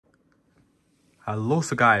Hello,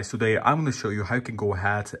 so guys, today I'm going to show you how you can go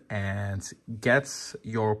ahead and get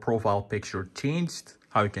your profile picture changed,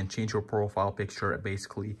 how you can change your profile picture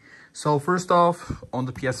basically. So first off, on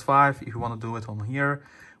the PS5, if you want to do it on here,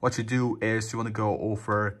 what you do is you want to go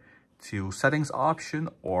over to settings option,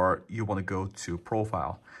 or you want to go to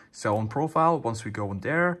profile. So on profile, once we go in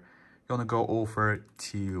there, you want to go over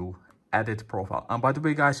to edit profile. And by the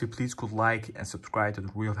way, guys, you please could like and subscribe, it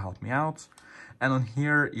would really help me out. And on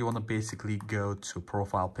here, you want to basically go to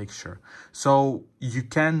profile picture. So you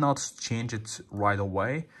cannot change it right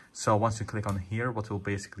away. So once you click on here, what it will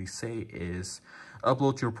basically say is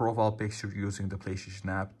upload your profile picture using the PlayStation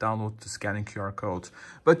app, download the scanning QR code.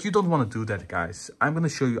 But you don't want to do that, guys. I'm going to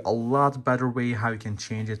show you a lot better way how you can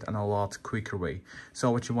change it and a lot quicker way. So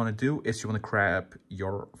what you want to do is you want to grab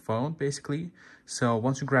your phone basically. So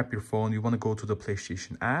once you grab your phone, you want to go to the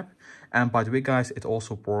PlayStation app. And by the way, guys, it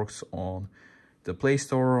also works on the Play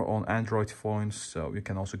Store on Android phones, so you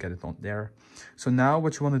can also get it on there. So now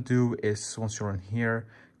what you want to do is, once you're in here,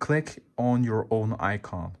 click on your own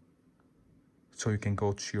icon so you can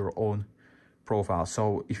go to your own profile.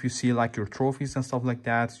 So if you see like your trophies and stuff like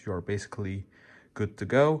that, you're basically good to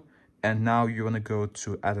go. And now you want to go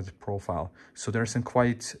to edit profile. So there's some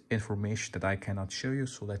quite information that I cannot show you,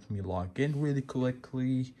 so let me log in really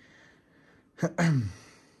quickly. And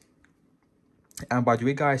by the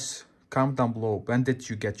way, guys, comment down below, when did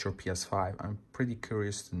you get your PS5? I'm pretty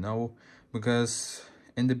curious to know, because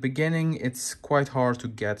in the beginning it's quite hard to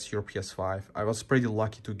get your PS5. I was pretty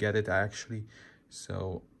lucky to get it actually.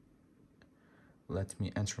 So let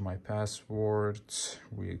me enter my password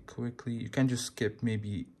really quickly. You can just skip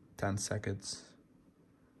maybe 10 seconds.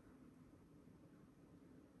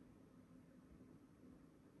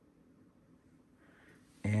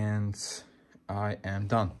 And I am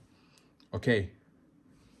done. Okay.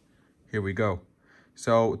 Here we go.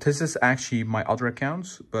 So this is actually my other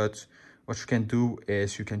accounts, but what you can do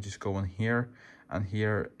is you can just go in here, and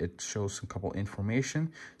here it shows a couple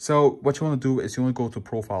information. So what you want to do is you want to go to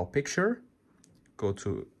profile picture, go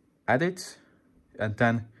to edit, and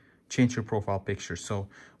then change your profile picture. So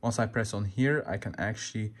once I press on here, I can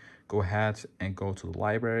actually go ahead and go to the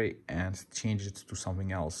library and change it to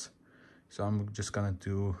something else. So I'm just gonna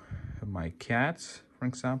do my cat, for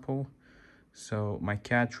example. So my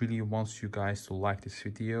cat really wants you guys to like this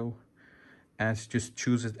video, and just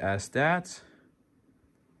choose it as that.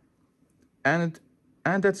 And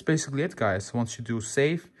that's basically it, guys. Once you do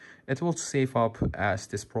save, it will save up as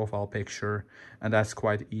this profile picture, and that's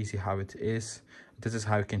quite easy how it is. This is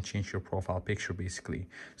how you can change your profile picture basically.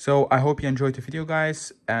 So I hope you enjoyed the video,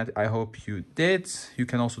 guys, and I hope you did. You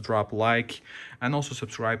can also drop a like and also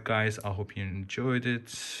subscribe, guys. I hope you enjoyed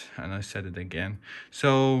it, and I said it again.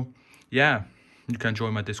 So yeah, you can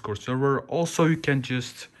join my Discord server. Also, you can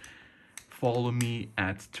just follow me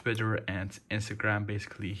at Twitter and Instagram.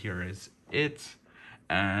 Basically, here is it.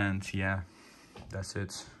 And yeah, that's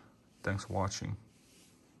it. Thanks for watching.